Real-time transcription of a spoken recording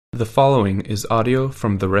The following is audio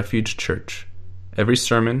from the Refuge Church. Every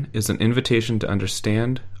sermon is an invitation to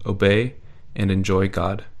understand, obey, and enjoy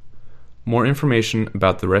God. More information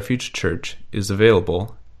about the Refuge Church is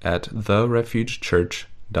available at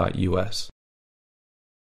therefugechurch.us.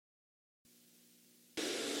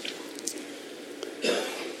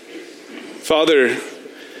 Father,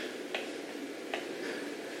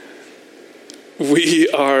 we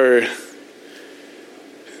are, it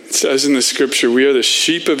says in the scripture, we are the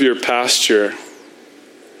sheep of your pasture.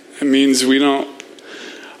 It means we don't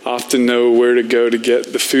often know where to go to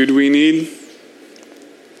get the food we need.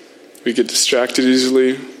 We get distracted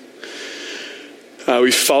easily.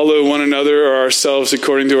 We follow one another or ourselves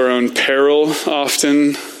according to our own peril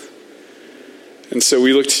often. And so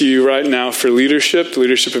we look to you right now for leadership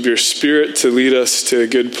of your Spirit to lead us to a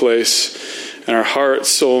good place in our heart,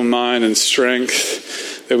 soul, mind, and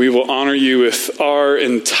strength, that we will honor you with our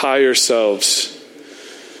entire selves,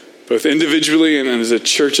 both individually and as a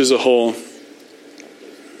church as a whole.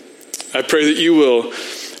 I pray that you will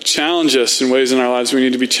challenge us in ways in our lives we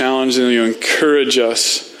need to be challenged, and you encourage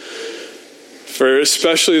us, for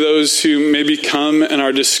especially those who maybe come and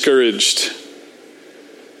are discouraged.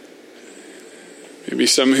 Maybe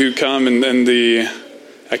some who come and the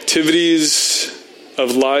activities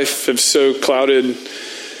of life have so clouded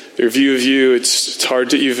their view of you, it's hard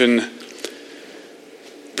to even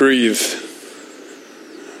breathe.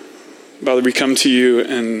 Father, we come to you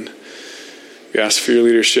and we ask for your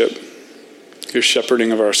leadership, your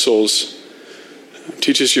shepherding of our souls.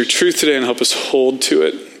 Teach us your truth today and help us hold to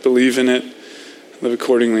it, believe in it, live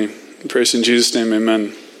accordingly. We pray in Jesus' name,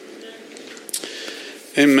 amen.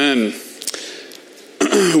 Amen.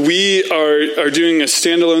 We are doing a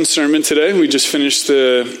standalone sermon today. We just finished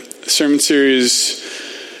the sermon series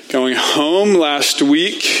Going Home last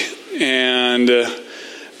week, and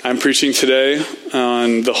I'm preaching today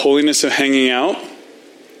on the Holiness of Hanging Out.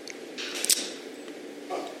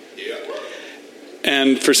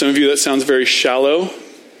 And for some of you that sounds very shallow,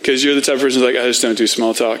 because you're the type of person who's like, I just don't do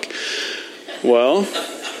small talk. Well,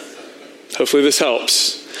 hopefully this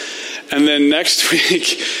helps. And then next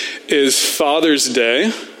week is Father's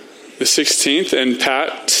Day, the 16th, and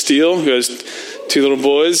Pat Steele, who has two little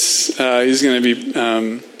boys, he's going to be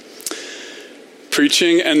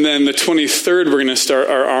preaching. And then the 23rd, we're going to start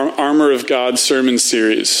our Armor of God sermon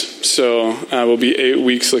series. So we'll be 8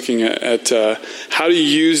 weeks looking at how to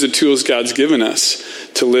use the tools God's given us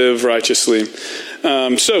to live righteously.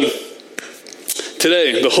 So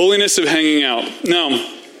today, the holiness of hanging out. Now,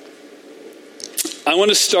 I want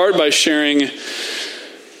to start by sharing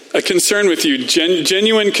a concern with you,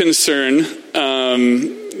 genuine concern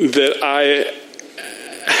that I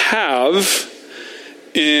have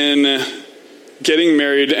in getting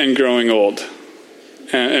married and growing old.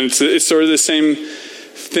 And it's sort of the same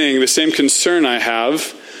thing, the same concern I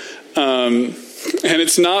have. And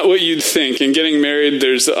it's not what you'd think. In getting married,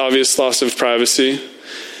 there's the obvious loss of privacy.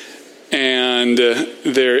 And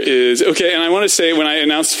there is, okay, and I want to say, when I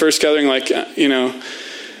announced the first gathering, like,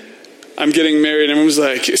 I'm getting married, and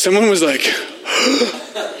someone was like,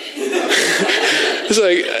 I was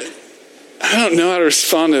like, I don't know how to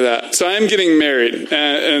respond to that. So I am getting married,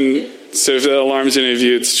 and so if that alarms any of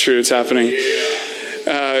you, it's true, it's happening.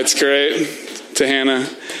 It's great. To Hannah. You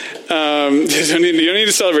don't need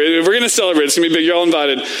to celebrate. We're going to celebrate. It's going to be big. You're all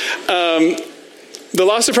invited. The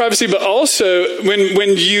loss of privacy, but also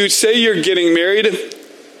when you say you're getting married,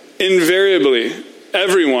 invariably,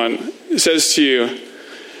 everyone says to you,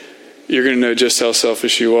 you're going to know just how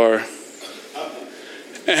selfish you are.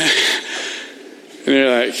 And you're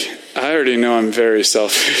like, I already know I'm very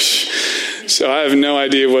selfish. So I have no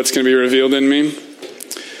idea what's going to be revealed in me.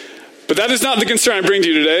 But that is not the concern I bring to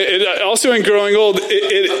you today. Also in growing old,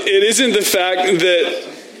 it isn't the fact that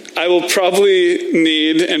I will probably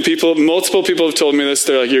need, and multiple people have told me this,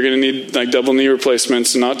 they're like, you're going to need like double knee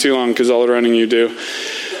replacements, not too long because all the running you do.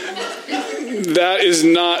 That is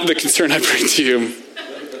not the concern I bring to you.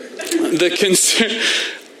 The concern...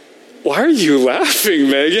 Why are you laughing,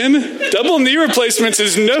 Megan? Double knee replacements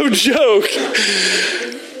is no joke.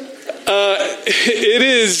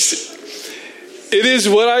 It is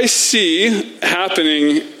what I see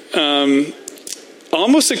happening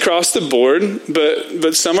almost across the board,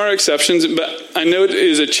 but some are exceptions. But I know it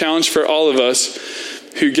is a challenge for all of us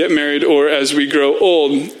who get married or as we grow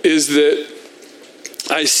old, is that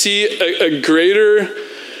I see a greater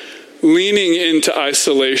leaning into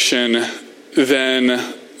isolation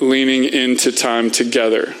than leaning into time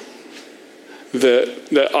together.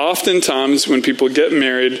 That oftentimes when people get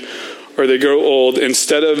married or they grow old,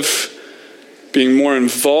 instead of being more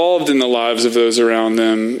involved in the lives of those around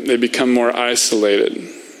them, they become more isolated.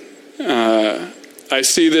 I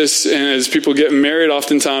see this as people get married.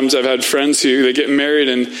 Oftentimes I've had friends who they get married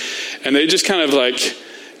and they just kind of like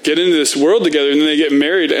get into this world together, and then they get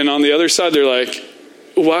married, and on the other side they're like,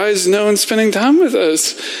 why is no one spending time with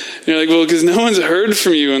us? And you're like, well, because no one's heard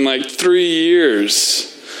from you in like 3 years.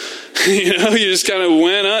 You just kind of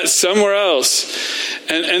went somewhere else.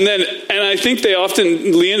 And I think they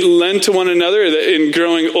often lend to one another. That in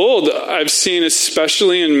growing old, I've seen,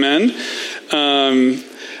 especially in men,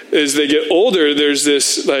 as they get older, there's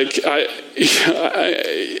this, like,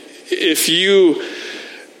 if you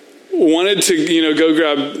wanted to, go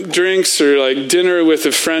grab drinks or like dinner with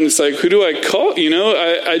a friend, it's like, who do I call?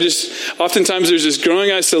 I just, oftentimes there's this growing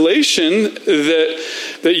isolation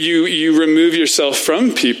that you remove yourself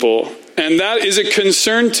from people. And that is a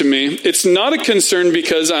concern to me. It's not a concern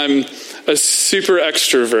because I'm a super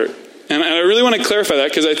extrovert. And I really want to clarify that,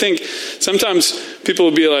 because I think sometimes people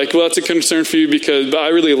will be like, well, it's a concern for you but I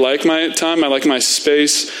really like my time. I like my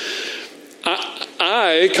space.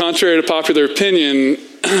 I, contrary to popular opinion,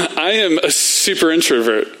 I am a super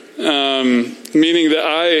introvert, meaning that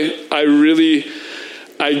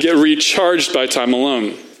I get recharged by time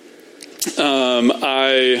alone.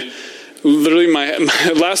 Literally, my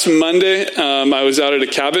last Monday, I was out at a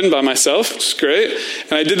cabin by myself, which is great.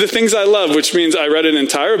 And I did the things I love, which means I read an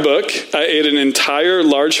entire book. I ate an entire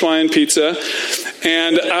large Hawaiian pizza.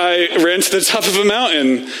 And I ran to the top of a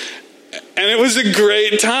mountain. And it was a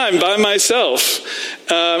great time by myself.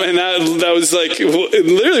 And that was like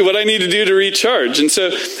literally what I need to do to recharge. And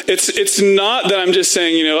so it's not that I'm just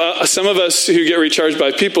saying, some of us who get recharged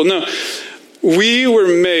by people. No, we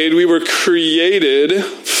were created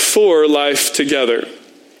for life together.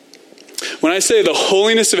 When I say the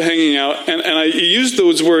holiness of hanging out, and I use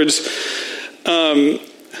those words, I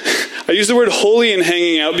use the word holy and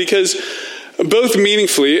hanging out because both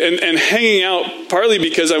meaningfully, and hanging out partly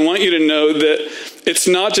because I want you to know that it's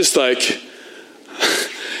not just like,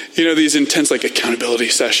 these intense like accountability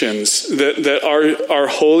sessions that are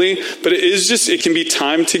holy, but it can be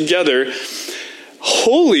time together.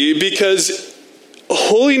 Holy because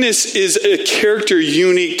holiness is a character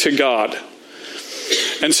unique to God.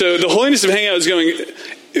 And so the holiness of hanging out is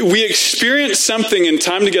we experience something in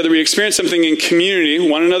time together, we experience something in community,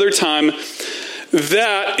 one another time,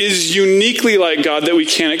 that is uniquely like God that we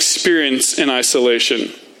can't experience in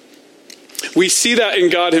isolation. We see that in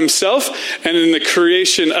God himself and in the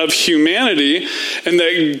creation of humanity, and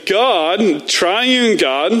that God, triune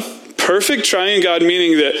God, perfect triune God,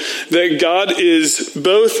 meaning that God is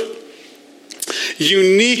both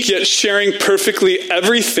unique yet sharing perfectly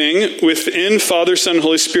everything within Father, Son,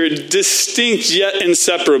 Holy Spirit, distinct yet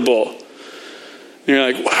inseparable. And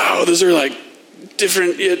you're like, wow, those are like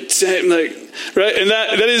different yet same, like, right? And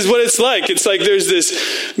that is what it's like. It's like there's this,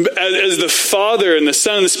 as the Father and the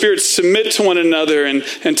Son and the Spirit submit to one another and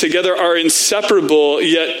together are inseparable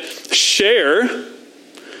yet share,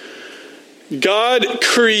 God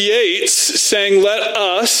creates, saying, let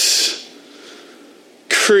us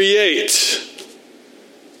create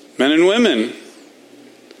men and women.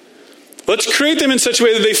 Let's create them in such a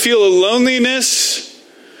way that they feel a loneliness,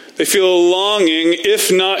 they feel a longing,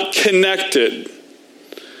 if not connected.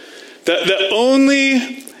 That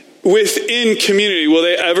only within community will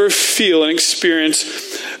they ever feel and experience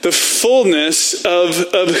the fullness of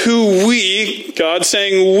who we, God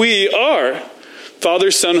saying we are.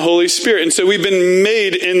 Father, Son, Holy Spirit. And so we've been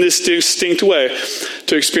made in this distinct way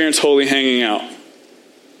to experience holy hanging out.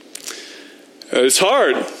 It's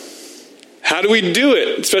hard. How do we do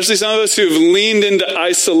it? Especially some of us who have leaned into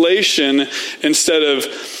isolation instead of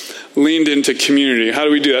leaned into community. How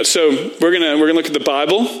do we do that? So we're gonna look at the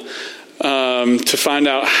Bible to find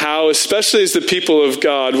out how, especially as the people of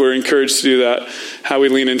God, we're encouraged to do that, how we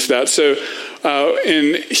lean into that. So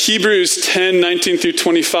in Hebrews 10:19 through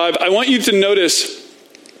 25, I want you to notice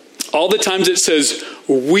all the times it says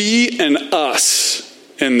we and us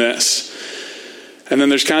in this. And then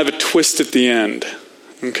there's kind of a twist at the end.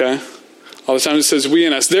 Okay? All the time it says we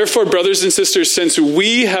and us. Therefore, brothers and sisters, since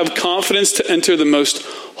we have confidence to enter the most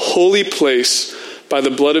holy place by the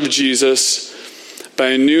blood of Jesus, by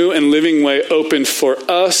a new and living way opened for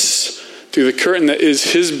us through the curtain that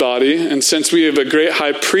is his body, and since we have a great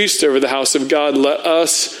high priest over the house of God, let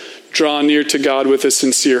us draw near to God with a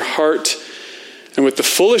sincere heart and with the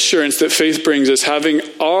full assurance that faith brings us, having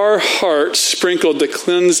our hearts sprinkled to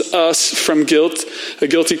cleanse us from guilt, a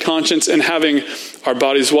guilty conscience, and having our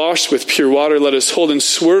bodies washed with pure water, let us hold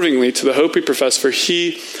unswervingly to the hope we profess, for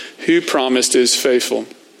he who promised is faithful.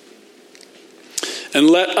 And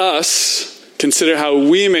let us consider how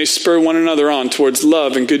we may spur one another on towards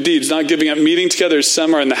love and good deeds, not giving up meeting together as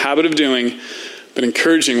some are in the habit of doing, but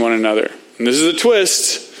encouraging one another. And this is a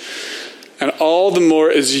twist. And all the more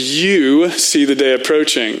as you see the day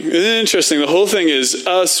approaching. Isn't it interesting? The whole thing is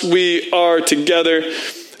us, we are together.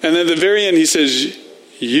 And then at the very end, he says,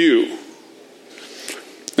 you.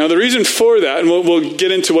 Now, the reason for that, and we'll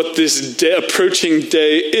get into what this approaching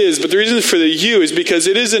day is, but the reason for the you is because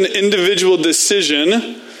it is an individual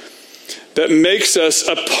decision that makes us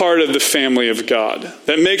a part of the family of God,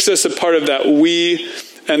 that makes us a part of that we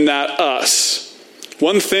and that us.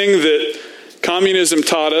 One thing that communism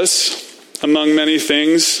taught us, among many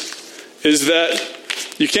things, is that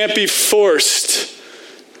you can't be forced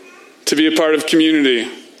to be a part of community,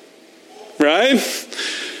 right?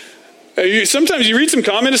 Sometimes you read some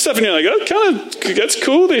communist stuff and you're like, oh, kind of, that's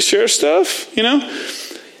cool, they share stuff, you know?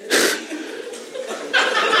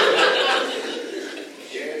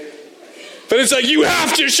 But it's like, you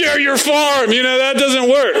have to share your farm, that doesn't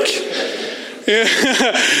work. Yeah.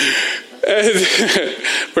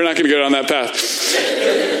 We're not going to go down that path.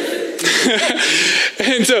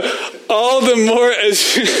 And so, all the more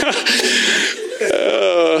as...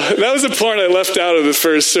 that was a part I left out of the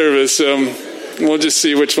first service, we'll just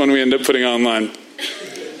see which one we end up putting online.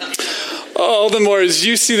 All the more as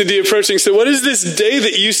you see the day approaching. So what is this day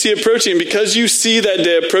that you see approaching? Because you see that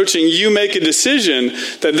day approaching, you make a decision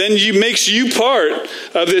that then makes you part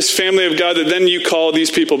of this family of God, that then you call these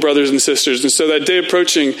people brothers and sisters. And so that day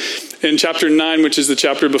approaching in chapter 9, which is the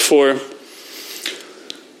chapter before,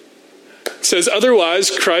 says, otherwise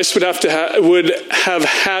Christ would have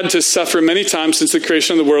had to suffer many times since the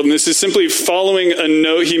creation of the world. And this is simply following a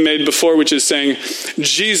note he made before, which is saying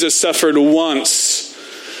Jesus suffered once.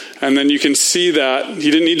 And then you can see that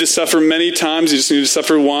he didn't need to suffer many times. He just needed to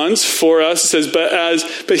suffer once for us. It says,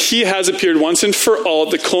 but he has appeared once and for all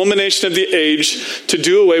at the culmination of the age to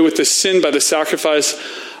do away with the sin by the sacrifice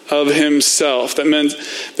of himself. That meant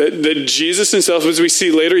that Jesus himself, as we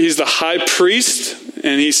see later, he's the high priest,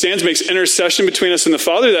 and he makes intercession between us and the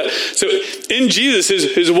Father. So in Jesus,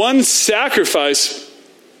 his one sacrifice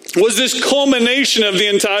was this culmination of the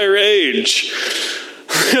entire age.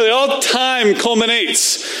 Really, all time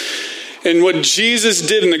culminates in what Jesus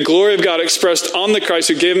did in the glory of God expressed on the Christ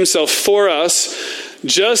who gave himself for us,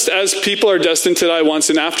 just as people are destined to die once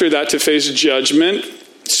and after that to face judgment.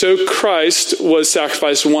 So Christ was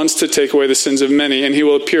sacrificed once to take away the sins of many, and he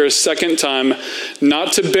will appear a second time,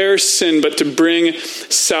 not to bear sin, but to bring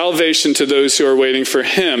salvation to those who are waiting for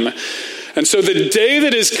him. And so the day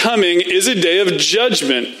that is coming is a day of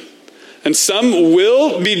judgment. And some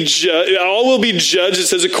will be judged, all will be judged, it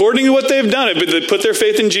says, according to what they've done, but they put their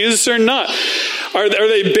faith in Jesus or not. Are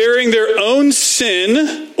they bearing their own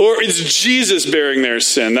sin, or is Jesus bearing their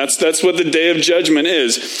sin? That's what the day of judgment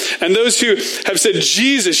is. And those who have said,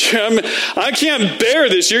 Jesus, I can't bear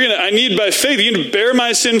this. I need by faith. You're going to bear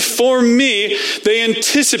my sin for me. They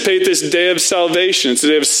anticipate this day of salvation. It's a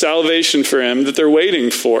day of salvation for him that they're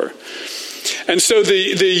waiting for. And so the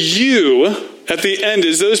you at the end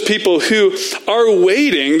is those people who are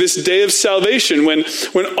waiting this day of salvation, when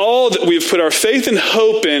all that we've put our faith and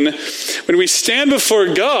hope in, when we stand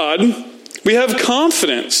before God, we have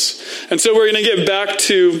confidence. And so we're going to get back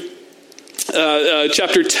to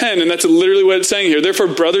chapter 10, and that's literally what it's saying here. Therefore,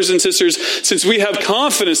 brothers and sisters, since we have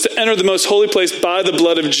confidence to enter the most holy place by the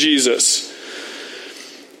blood of Jesus.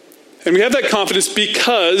 And we have that confidence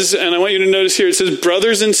because, and I want you to notice here, it says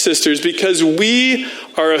brothers and sisters, because we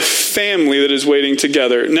are a family that is waiting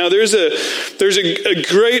together. Now there's a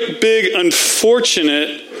great big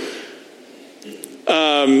unfortunate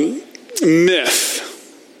myth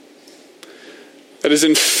that is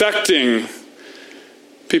infecting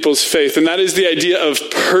people's faith, and that is the idea of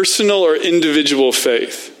personal or individual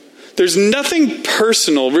faith. There's nothing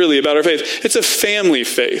personal, really, about our faith. It's a family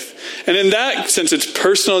faith. And in that sense, it's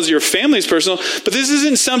personal as your family's personal. But this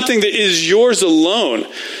isn't something that is yours alone.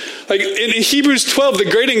 Like in Hebrews 12, the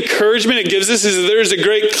great encouragement it gives us is that there's a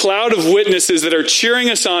great cloud of witnesses that are cheering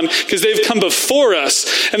us on because they've come before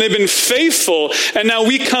us and they've been faithful. And now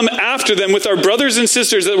we come after them with our brothers and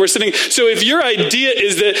sisters that we're sitting. So if your idea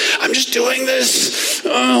is that I'm just doing this,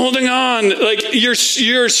 holding on, like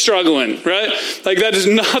you're struggling, right? Like that is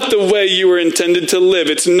not the way you were intended to live.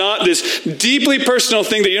 It's not this deeply personal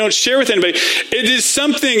thing that you don't share with anybody. It is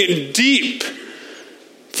something deep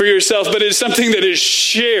for yourself, but it's something that is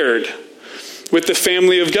shared with the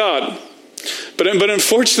family of God. But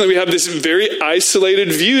unfortunately, we have this very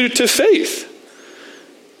isolated view to faith.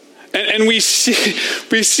 And we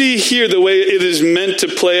see here the way it is meant to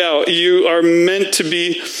play out. You are meant to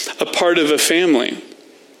be a part of a family.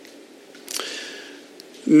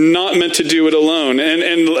 Not meant to do it alone.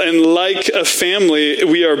 And like a family,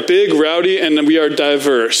 we are big, rowdy, and we are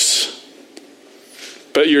diverse.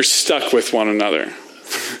 but you're stuck with one another.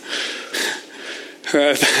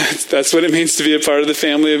 That's what it means to be a part of the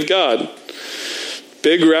family of God.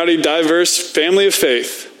 Big, rowdy, diverse family of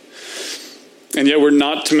faith. And yet we're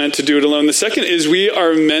not meant to do it alone. The second is we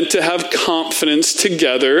are meant to have confidence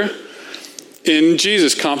together in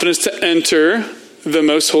Jesus. Confidence to enter the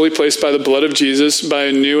most holy place by the blood of Jesus, by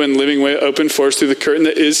a new and living way open for us through the curtain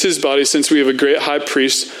that is his body, since we have a great high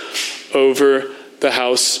priest over the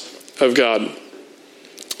house of God.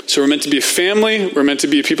 So we're meant to be a family. We're meant to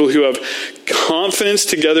be people who have confidence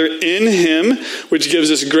together in him, which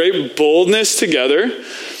gives us great boldness together.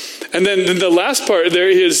 And then the last part there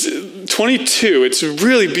is 22. It's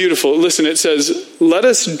really beautiful. Listen, it says, let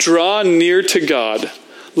us draw near to God.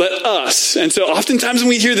 Let us. And so oftentimes when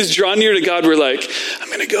we hear this draw near to God, we're like, I'm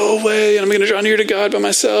going to go away and I'm going to draw near to God by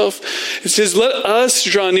myself. It says, let us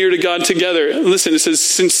draw near to God together. Listen, it says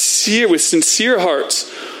with sincere hearts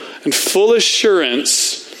and full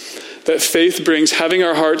assurance that faith brings, having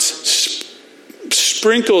our hearts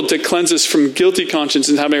sprinkled to cleanse us from guilty conscience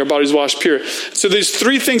and having our bodies washed pure. So there's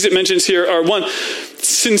three things it mentions here are, one,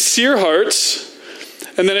 sincere hearts,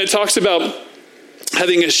 and then it talks about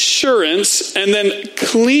having assurance, and then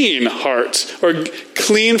clean heart, or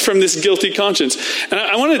clean from this guilty conscience. And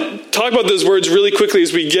I want to talk about those words really quickly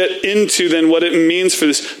as we get into then what it means for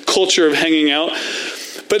this culture of hanging out.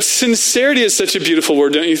 But sincerity is such a beautiful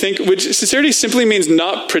word, don't you think? Which sincerity simply means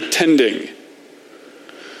not pretending.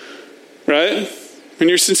 Right? When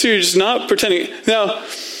you're sincere, you're just not pretending. Now,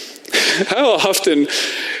 how often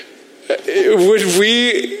would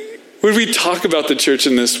we talk about the church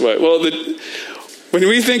in this way? Well, when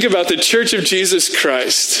we think about the Church of Jesus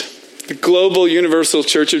Christ, the global universal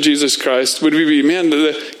Church of Jesus Christ, would we be, man,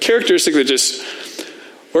 the characteristic that just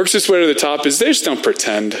works its way to the top is they just don't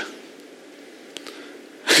pretend.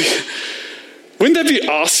 Wouldn't that be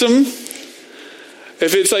awesome?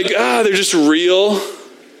 If it's like, they're just real.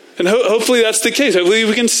 And hopefully that's the case. Hopefully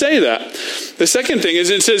we can say that. The second thing is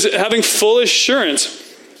it says having full assurance.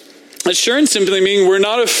 Assurance simply meaning we're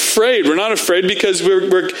not afraid. We're not afraid because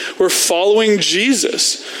we're following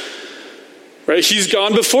Jesus. Right? He's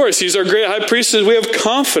gone before us. He's our great high priest. We have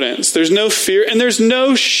confidence. There's no fear and there's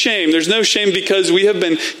no shame. There's no shame because we have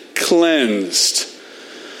been cleansed.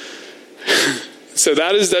 So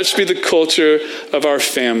that should be the culture of our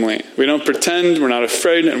family. We don't pretend, we're not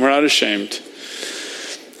afraid, and we're not ashamed.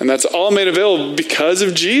 And that's all made available because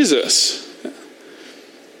of Jesus.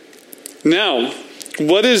 Now,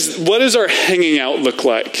 what does our hanging out look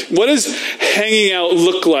like? What does hanging out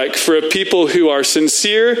look like for a people who are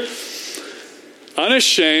sincere,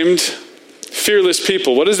 unashamed, fearless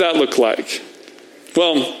people? What does that look like?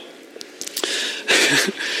 Well,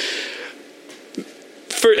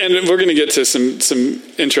 and we're going to get to some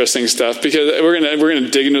interesting stuff because we're going to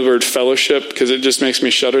dig into the word fellowship because it just makes me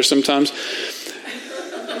shudder sometimes.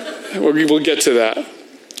 We'll get to that.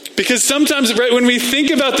 Because sometimes, right, when we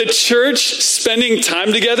think about the church spending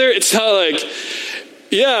time together, it's not like,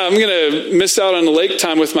 yeah, I'm going to miss out on lake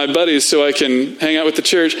time with my buddies so I can hang out with the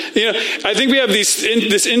church. I think we have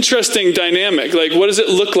this interesting dynamic. Like, what does it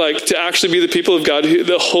look like to actually be the people of God,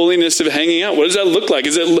 the holiness of hanging out? What does that look like?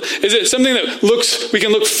 Is it something that we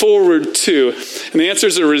can look forward to? And the answer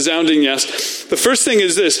is a resounding yes. The first thing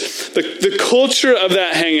is this. The culture of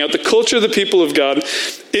that hangout, the culture of the people of God,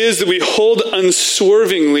 is that we hold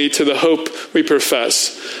unswervingly to the hope we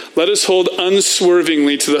profess. Let us hold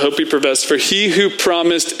unswervingly to the hope we profess, for he who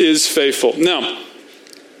promised is faithful. Now,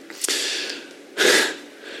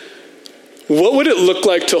 what would it look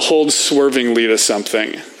like to hold swervingly to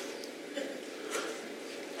something?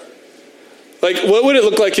 Like, what would it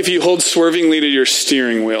look like if you hold swervingly to your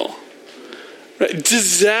steering wheel? Right?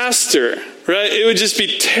 Disaster, right? It would just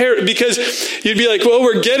be terrible because you'd be like, well,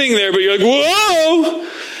 we're getting there, but you're like, whoa!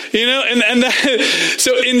 And that,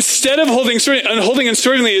 so instead of holding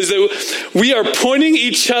unswervingly is that we are pointing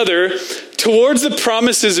each other towards the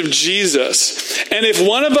promises of Jesus. And if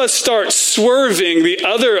one of us starts swerving, the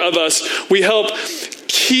other of us, we help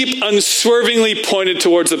keep unswervingly pointed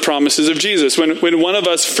towards the promises of Jesus. When one of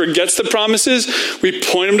us forgets the promises, we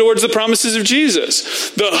point him towards the promises of Jesus.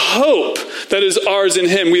 The hope that is ours in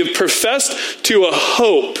him. We have professed to a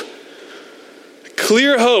hope.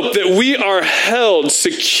 Clear hope that we are held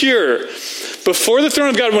secure before the throne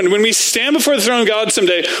of God. When we stand before the throne of God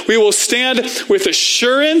someday, we will stand with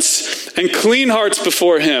assurance and clean hearts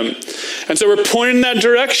before him. And so we're pointing in that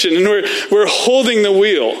direction and we're holding the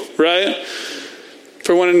wheel, right?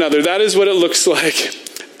 For one another. That is what it looks like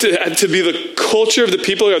to be the culture of the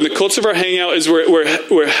people of God. And the culture of our hangout is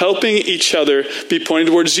we're helping each other be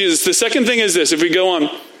pointed towards Jesus. The second thing is this, if we go on.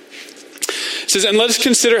 It says, and let us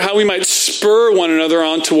consider how we might spur one another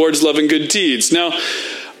on towards love and good deeds. Now,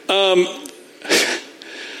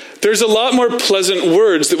 there's a lot more pleasant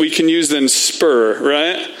words that we can use than spur,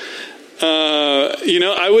 right?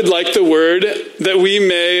 I would like the word that we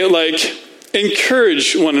may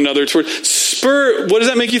encourage one another toward. Spur, what does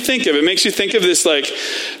that make you think of? It makes you think of this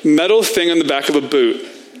metal thing on the back of a boot,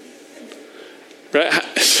 right?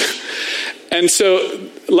 And so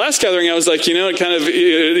last gathering, I was like, you kick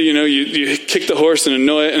the horse and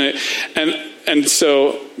annoy it, and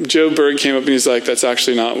so Joe Berg came up and he's like, that's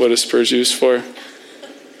actually not what a spur's used for.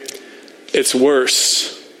 It's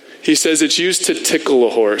worse. He says it's used to tickle a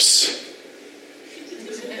horse.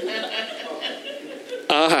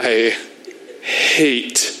 I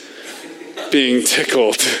hate being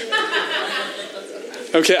tickled.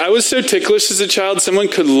 Okay, I was so ticklish as a child, someone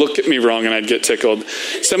could look at me wrong and I'd get tickled.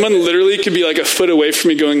 Someone literally could be a foot away from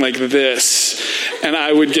me going like this, and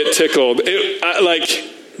I would get tickled.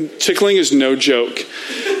 Tickling is no joke.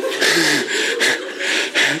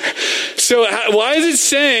 So why is it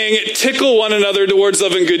saying tickle one another towards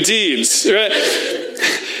love and good deeds? Right?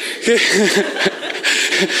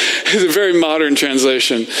 It's a very modern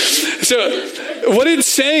translation. So what it's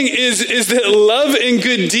saying is that love and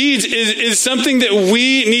good deeds is something that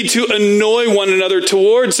we need to annoy one another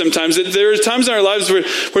towards sometimes. That there are times in our lives where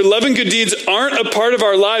love and good deeds aren't a part of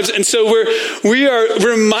our lives. And so we are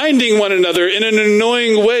reminding one another in an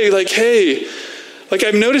annoying way, hey,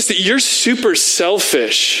 I've noticed that you're super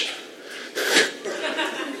selfish.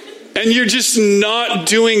 And you're just not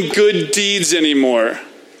doing good deeds anymore.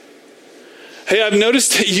 Hey, I've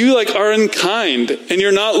noticed that you are unkind and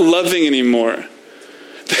you're not loving anymore.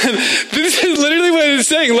 This is literally what it's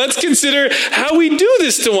saying. Let's consider how we do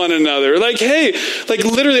this to one another.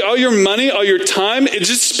 Literally all your money, all your time, it's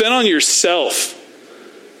just spent on yourself.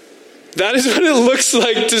 That is what it looks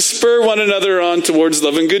like to spur one another on towards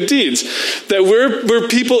love and good deeds. That we're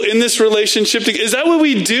people in this relationship. Is that what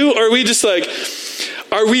we do? Or are we just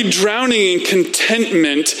are we drowning in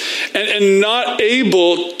contentment and not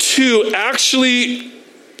able to actually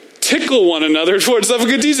tickle one another towards love and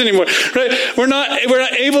good deeds anymore? Right? We're not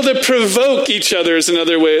able to provoke each other is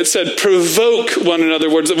another way. It said provoke one another,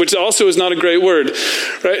 which also is not a great word.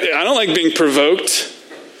 Right? I don't like being provoked.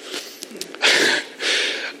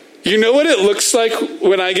 You know what it looks like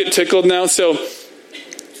when I get tickled now? So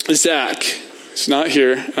Zach is not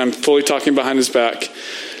here. I'm fully talking behind his back.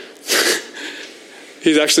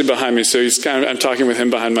 He's actually behind me, so I'm talking with him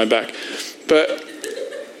behind my back. But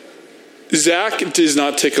Zach is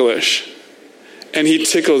not ticklish. And he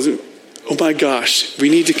tickles. Oh my gosh, we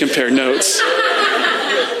need to compare notes.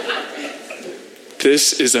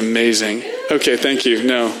 This is amazing. Okay, thank you.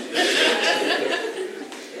 No.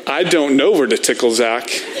 I don't know where to tickle Zach.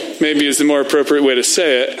 Maybe is the more appropriate way to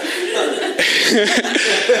say it.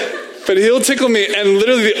 But he'll tickle me, and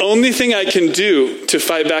literally the only thing I can do to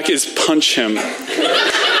fight back is punch him.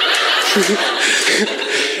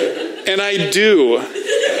 And I do.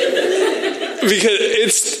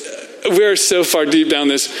 Because we're so far deep down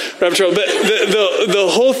this rabbit trail. But the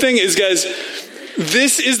whole thing is, guys,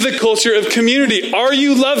 this is the culture of community. Are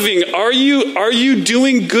you loving? Are you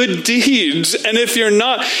doing good deeds? And if you're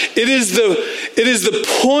not, it is the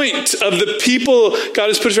point of the people God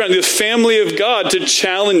has put around, the family of God, to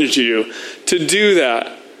challenge you to do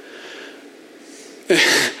that.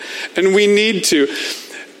 And we need to.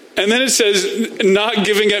 And then it says, not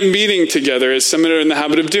giving up meeting together, as some are in the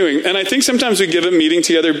habit of doing. And I think sometimes we give up meeting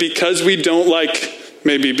together because we don't like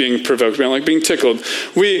maybe being provoked. We don't like being tickled.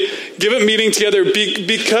 We give up meeting together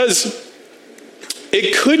because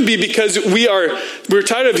it could be because we're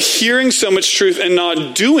tired of hearing so much truth and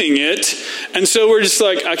not doing it. And so we're just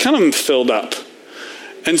I kind of am filled up.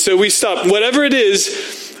 And so we stop. Whatever it is,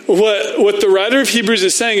 what the writer of Hebrews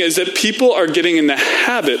is saying is that people are getting in the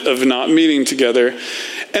habit of not meeting together.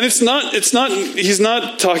 And he's not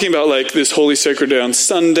talking about this holy sacred day on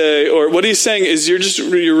Sunday, or what he's saying is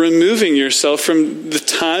you're removing yourself from the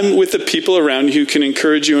time with the people around you who can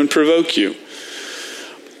encourage you and provoke you.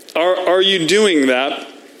 Are you doing that?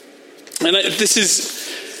 And this is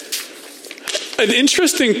an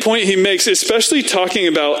interesting point he makes, especially talking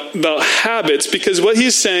about habits, because what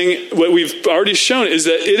he's saying, what we've already shown, is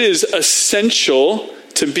that it is essential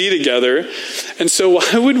to be together. And so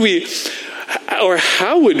why would we, or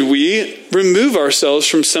how would we remove ourselves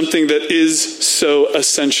from something that is so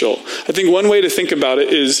essential? I think one way to think about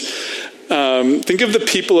it is, think of the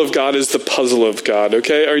people of God as the puzzle of God,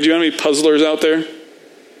 okay? Do you have any puzzlers out there?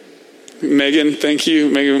 Megan, thank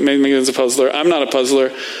you. Megan's a puzzler. I'm not a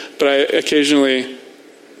puzzler, but I occasionally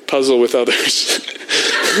puzzle with others.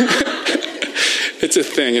 It's a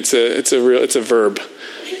thing. It's a verb.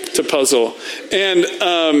 It's a puzzle. And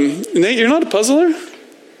Nate, you're not a puzzler?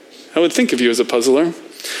 I would think of you as a puzzler.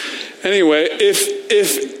 Anyway,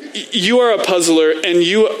 if you are a puzzler and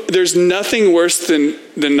there's nothing worse than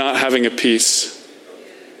not having a piece.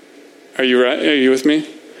 Are you right? Are you with me?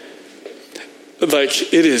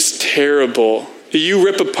 Like, it is terrible. You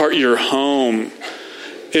rip apart your home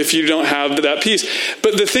if you don't have that piece.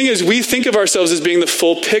 But the thing is, we think of ourselves as being the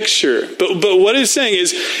full picture. But what it's saying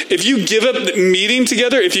is, if you give up meeting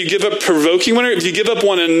together, if you give up provoking one another, if you give up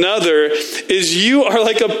one another, is you are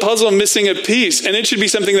like a puzzle missing a piece. And it should be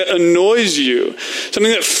something that annoys you,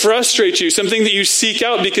 something that frustrates you, something that you seek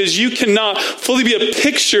out, because you cannot fully be a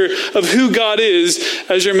picture of who God is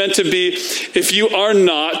as you're meant to be if you are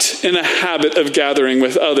not in a habit of gathering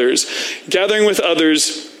with others. Gathering with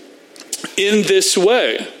others in this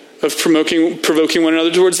way of provoking one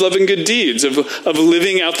another towards love and good deeds, of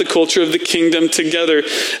living out the culture of the kingdom together.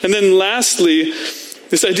 And then lastly,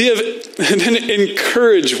 this idea of then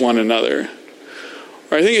encourage one another.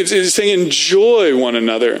 Or I think it's saying enjoy one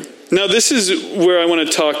another. Now this is where I want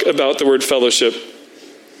to talk about the word fellowship.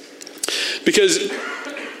 Because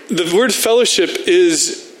the word fellowship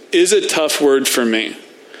is a tough word for me.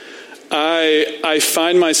 I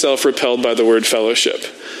find myself repelled by the word fellowship.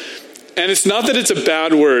 And it's not that it's a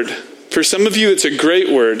bad word. For some of you, it's a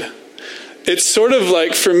great word. It's sort of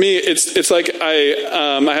like, for me, it's like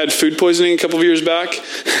I had food poisoning a couple of years back,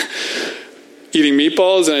 eating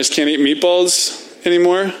meatballs, and I just can't eat meatballs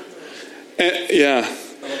anymore.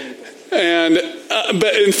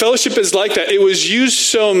 But fellowship is like that. It was used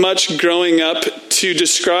so much growing up to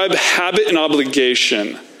describe habit and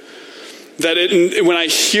obligation, that when I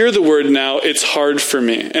hear the word now, it's hard for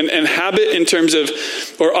me. And habit in terms of,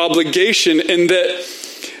 or obligation, in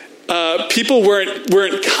that people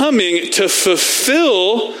weren't coming to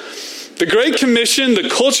fulfill the Great Commission, the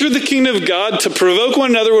culture of the kingdom of God, to provoke one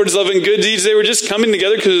another towards love and good deeds. They were just coming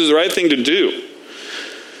together because it was the right thing to do.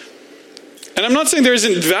 And I'm not saying there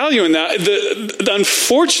isn't value in that.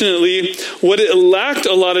 Unfortunately, what it lacked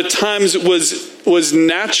a lot of times was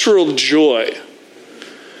natural joy.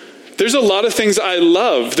 There's a lot of things I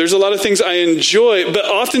love. There's a lot of things I enjoy. But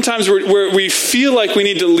oftentimes we feel like we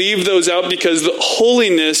need to leave those out because the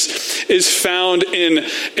holiness is found in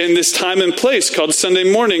this time and place called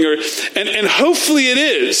Sunday morning. And hopefully it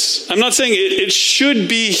is. I'm not saying it should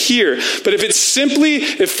be here. But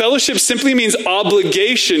if fellowship simply means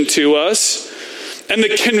obligation to us, and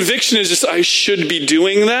the conviction is just, I should be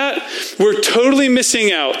doing that, we're totally missing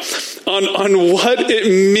out on what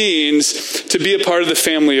it means to be a part of the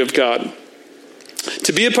family of God.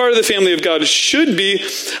 To be a part of the family of God should be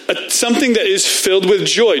something that is filled with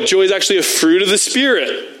joy. Joy is actually a fruit of the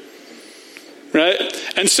Spirit. Right?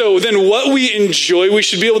 And so then what we enjoy, we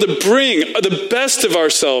should be able to bring the best of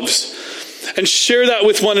ourselves and share that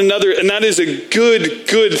with one another. And that is a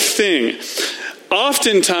good thing.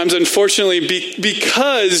 Oftentimes, unfortunately,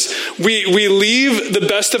 because we leave the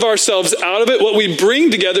best of ourselves out of it, what we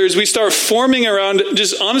bring together is we start forming around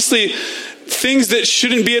just honestly things that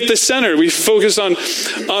shouldn't be at the center. We focus on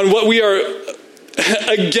what we are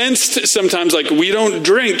against sometimes, like we don't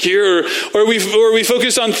drink here, or we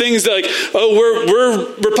focus on things that like, oh,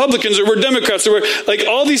 we're Republicans or we're Democrats, or we're like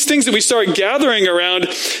all these things that we start gathering around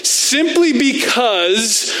simply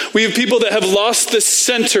because we have people that have lost the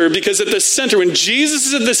center. Because at the center, when Jesus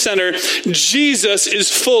is at the center, Jesus is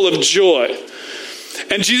full of joy.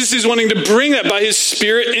 And Jesus is wanting to bring that by his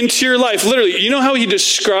Spirit into your life. Literally, you know how he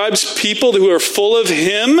describes people who are full of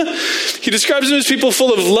him? He describes them as people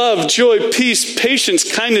full of love, joy, peace, patience,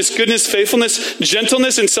 kindness, goodness, faithfulness,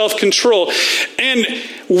 gentleness, and self-control. And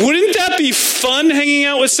wouldn't that be fun, hanging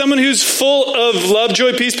out with someone who's full of love,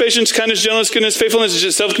 joy, peace, patience, kindness, gentleness, goodness, faithfulness,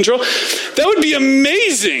 and self-control? That would be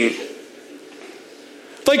amazing.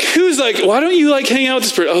 Like, who's like, why don't you like hang out with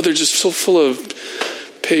this person? Oh, they're just so full of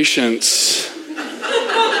patience.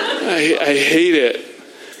 I hate it.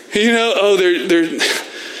 You know, oh, they're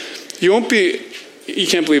you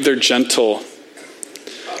can't believe they're gentle.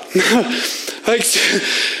 Like,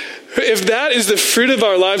 if that is the fruit of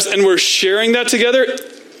our lives and we're sharing that together,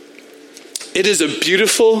 it is a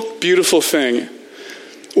beautiful, beautiful thing.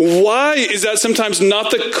 Why is that sometimes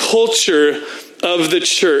not the culture of the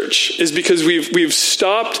church? Is because we've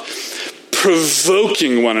stopped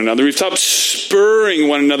provoking one another. We've stopped spurring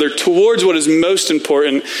one another towards what is most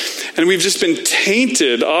important. And we've just been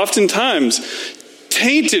tainted, oftentimes,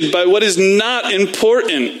 tainted by what is not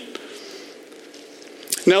important.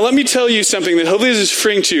 Now let me tell you something that hopefully this is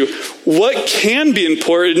freeing to you. What can be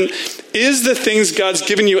important is the things God's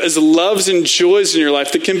given you as loves and joys in your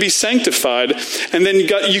life that can be sanctified. And then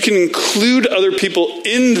you can include other people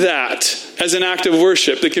in that as an act of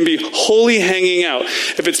worship that can be holy hanging out.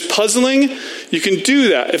 If it's puzzling, you can do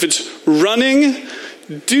that. If it's running,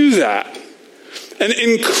 do that. And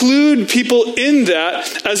include people in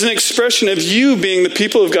that as an expression of you being the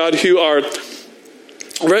people of God who are,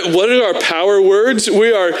 right? What are our power words?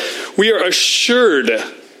 We are assured.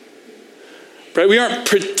 Right? We aren't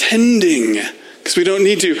pretending because we don't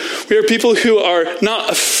need to. We are people who are not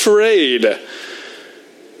afraid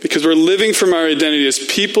because we're living from our identity as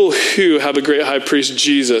people who have a great high priest,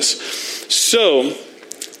 Jesus. So,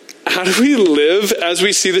 how do we live as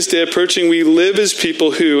we see this day approaching? We live as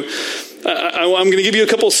people who, I'm going to give you a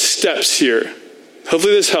couple steps here.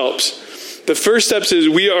 Hopefully this helps. The first step is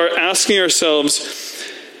we are asking ourselves,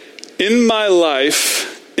 in my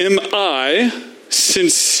life, am I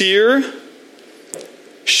sincere,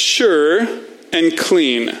 sure, and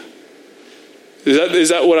clean? Is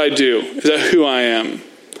that what I do? Is that who I am?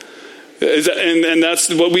 And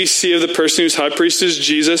that's what we see of the person whose high priest is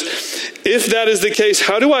Jesus. If that is the case,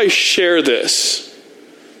 how do I share this?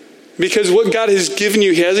 Because what God has given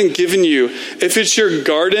you, he hasn't given you. If it's your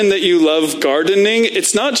garden that you love gardening,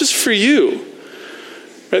 it's not just for you.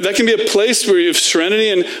 Right? That can be a place where you have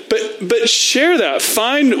serenity, but share that.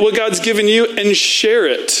 Find what God's given you and share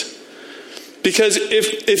it. Because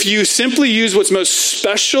if you simply use what's most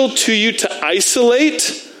special to you to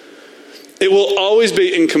isolate, it will always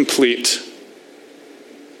be incomplete.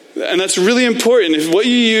 And that's really important. If what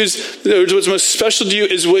you use, what's most special to you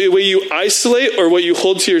is the way you isolate or what you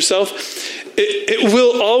hold to yourself, it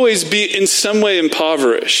will always be in some way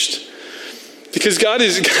impoverished. Because God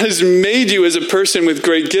has made you as a person with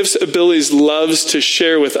great gifts, abilities, loves to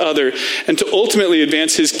share with other and to ultimately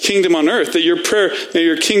advance his kingdom on earth. That your prayer, may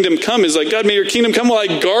your kingdom come, is like, God, may your kingdom come while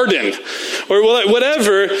I garden or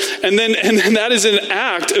whatever. And then that is an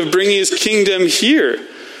act of bringing his kingdom here,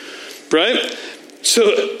 right?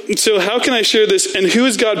 So how can I share this? And who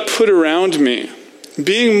has God put around me?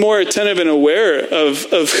 Being more attentive and aware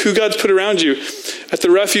of who God's put around you at the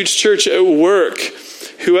Refuge Church, at work,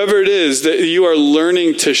 whoever it is that you are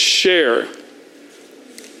learning to share.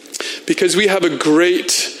 Because we have a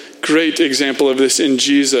great example of this in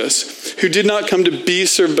Jesus, who did not come to be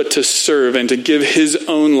served, but to serve and to give his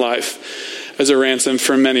own life as a ransom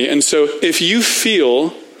for many. And so if you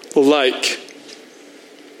feel like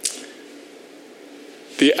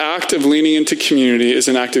the act of leaning into community is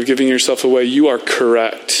an act of giving yourself away, you are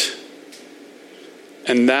correct.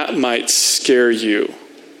 And that might scare you.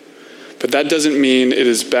 But that doesn't mean it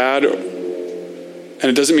is bad, and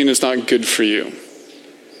it doesn't mean it's not good for you.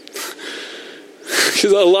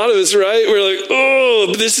 Because a lot of us, right, we're like, oh,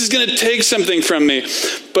 but this is going to take something from me.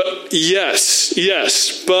 But yes,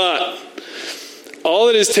 but all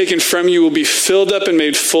that is taken from you will be filled up and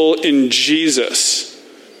made full in Jesus.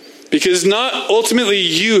 Because not ultimately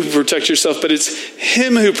you who protect yourself, but it's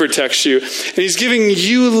him who protects you. And he's giving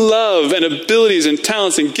you love and abilities and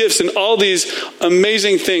talents and gifts and all these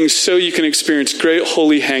amazing things so you can experience great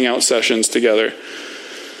holy hangout sessions together.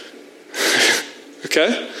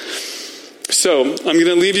 Okay? So I'm going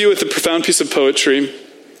to leave you with a profound piece of poetry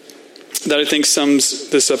that I think sums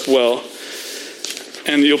this up well.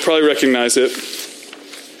 And you'll probably recognize it.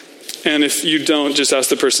 And if you don't, just ask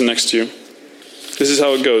the person next to you. This is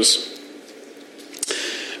how it goes.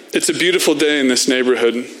 It's a beautiful day in this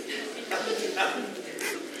neighborhood.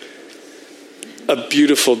 A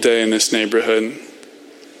beautiful day in this neighborhood.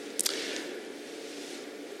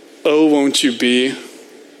 Oh, won't you be?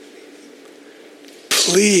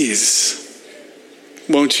 Please,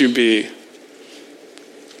 won't you be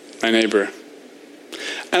my neighbor?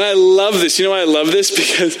 And I love this. You know why I love this?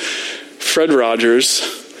 Because Fred Rogers,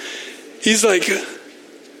 he's like,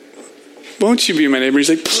 won't you be my neighbor? He's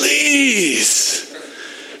like, please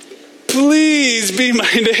be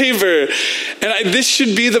my neighbor. And this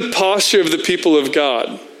should be the posture of the people of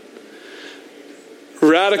God.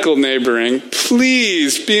 Radical neighboring.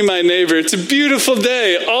 Please be my neighbor. It's a beautiful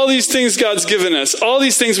day. All these things God's given us. All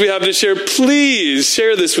these things we have to share. Please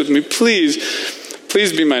share this with me. Please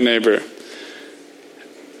be my neighbor.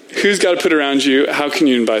 Who's God put around you? How can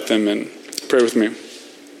you invite them in? Pray with me.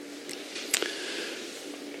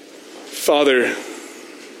 Father,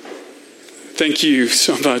 thank you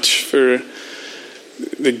so much for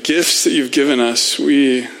the gifts that you've given us.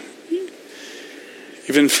 We,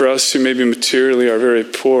 even for us who maybe materially are very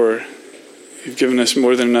poor, you've given us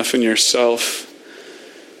more than enough in yourself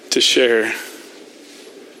to share.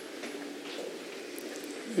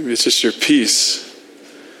 Maybe it's just your peace.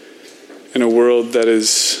 in a world that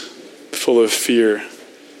is full of fear.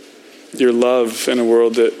 Your love in a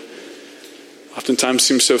world that oftentimes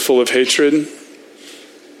seems so full of hatred.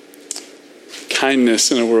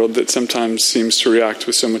 Kindness in a world that sometimes seems to react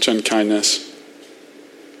with so much unkindness.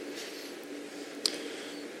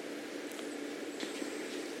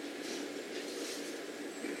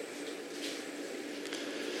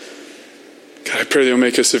 God, I pray that you'll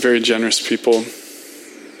make us a very generous people,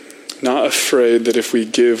 not afraid that if we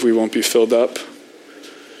give, we won't be filled up,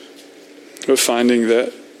 but finding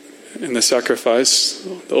that in the sacrifice,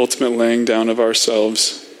 the ultimate laying down of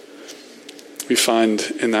ourselves, we find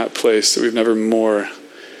in that place that we've never more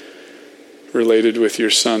related with your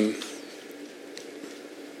Son.